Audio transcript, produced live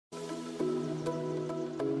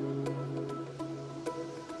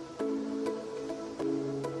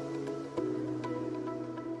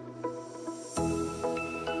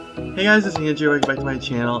Hey guys, it's Andrew. Welcome back to my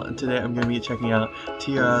channel, and today I'm going to be checking out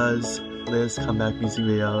T ARA's latest comeback music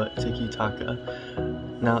video, TIKI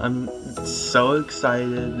TAKA. Now, I'm so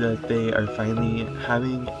excited that they are finally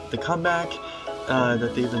having the comeback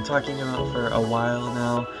that they've been talking about for a while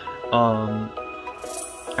now.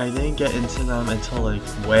 I didn't get into them until like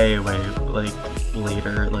way later,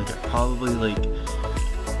 probably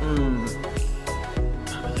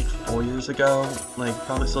 4 years ago,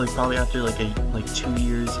 probably after like 2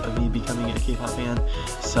 years of me becoming a K-pop fan.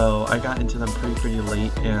 So I got into them pretty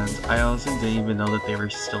late, and I honestly didn't even know that they were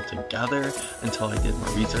still together until I did more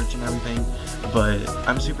research and everything. But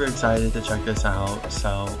I'm super excited to check this out.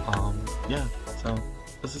 So yeah, so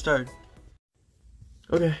let's get started.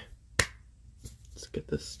 Okay, let's get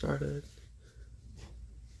this started.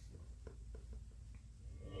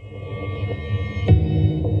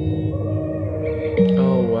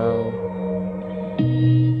 Oh wow.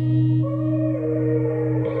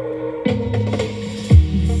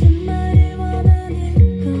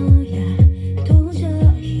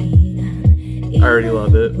 I already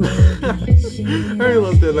love it. I already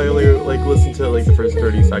loved it, and I only listened to the first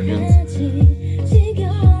 30 seconds.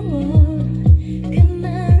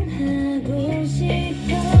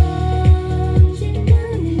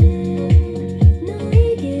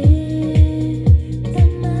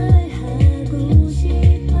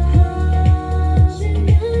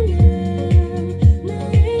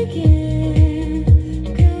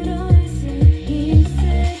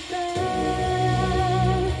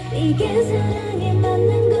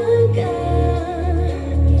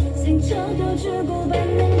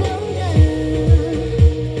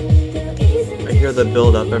 I hear the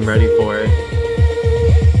build up, I'm ready for it.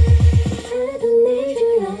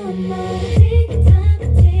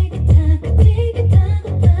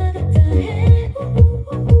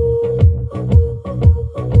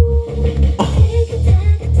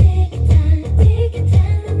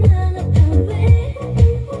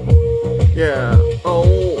 Yeah,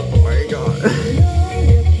 oh my god.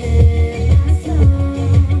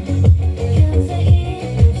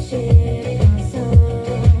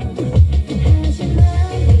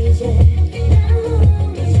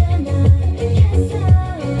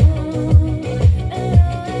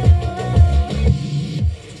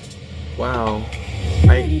 Wow,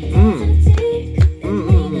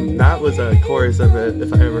 that was a chorus of it,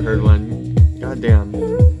 if I ever heard one. God damn.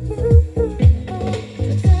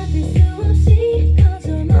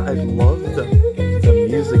 I love the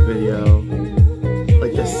music video,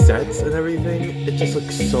 like the sets and everything. It just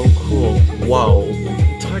looks so cool. Wow,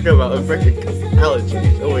 talk about a freaking college.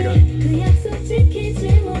 Oh my god.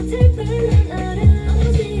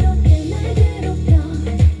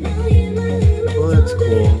 Oh, that's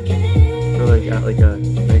cool. Or at a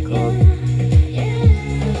nightclub.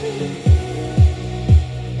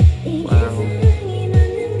 Wow.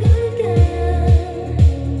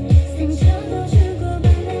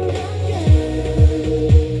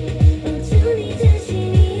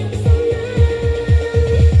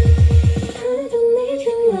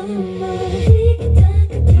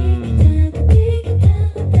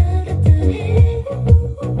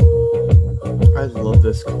 I love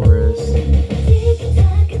this chorus.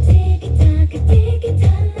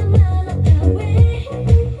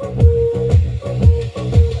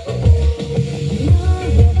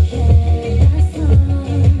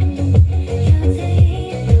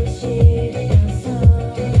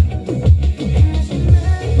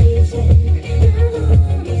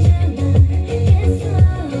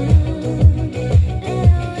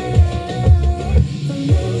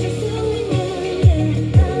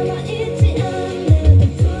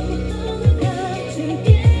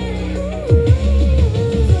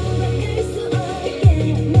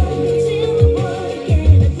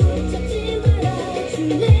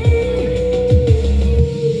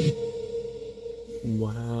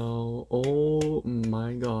 Wow, oh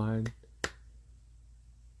my god.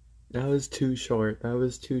 That was too short. That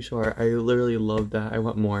was too short. I literally loved that. I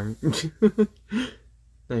want more.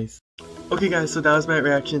 Nice. Okay guys, so that was my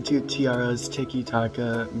reaction to T ARA's TIKI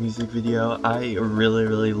TAKA music video. I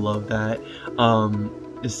really love that.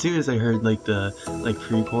 As soon as I heard the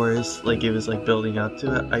pre-chorus, it was building up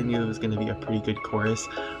to it, I knew it was gonna be a pretty good chorus.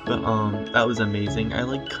 But that was amazing. I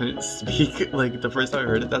couldn't speak the first time I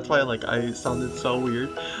heard it. That's why I sounded so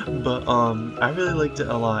weird. But I really liked it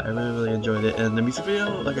a lot. I really enjoyed it. And the music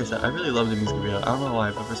video, like I said, I really loved the music video. I don't know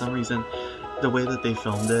why, but for some reason the way that they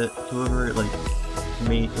filmed it, whoever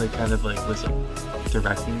was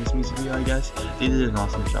directing this music video, I guess. They did an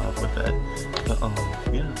awesome job with it. But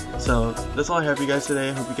yeah. So that's all I have for you guys today.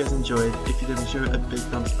 I hope you guys enjoyed. If you did, make sure a big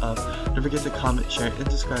thumbs up. Don't forget to comment, share,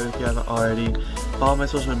 and subscribe if you haven't already. Follow my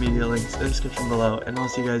social media links in the description below, and I'll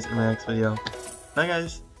see you guys in my next video. Bye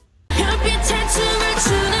guys!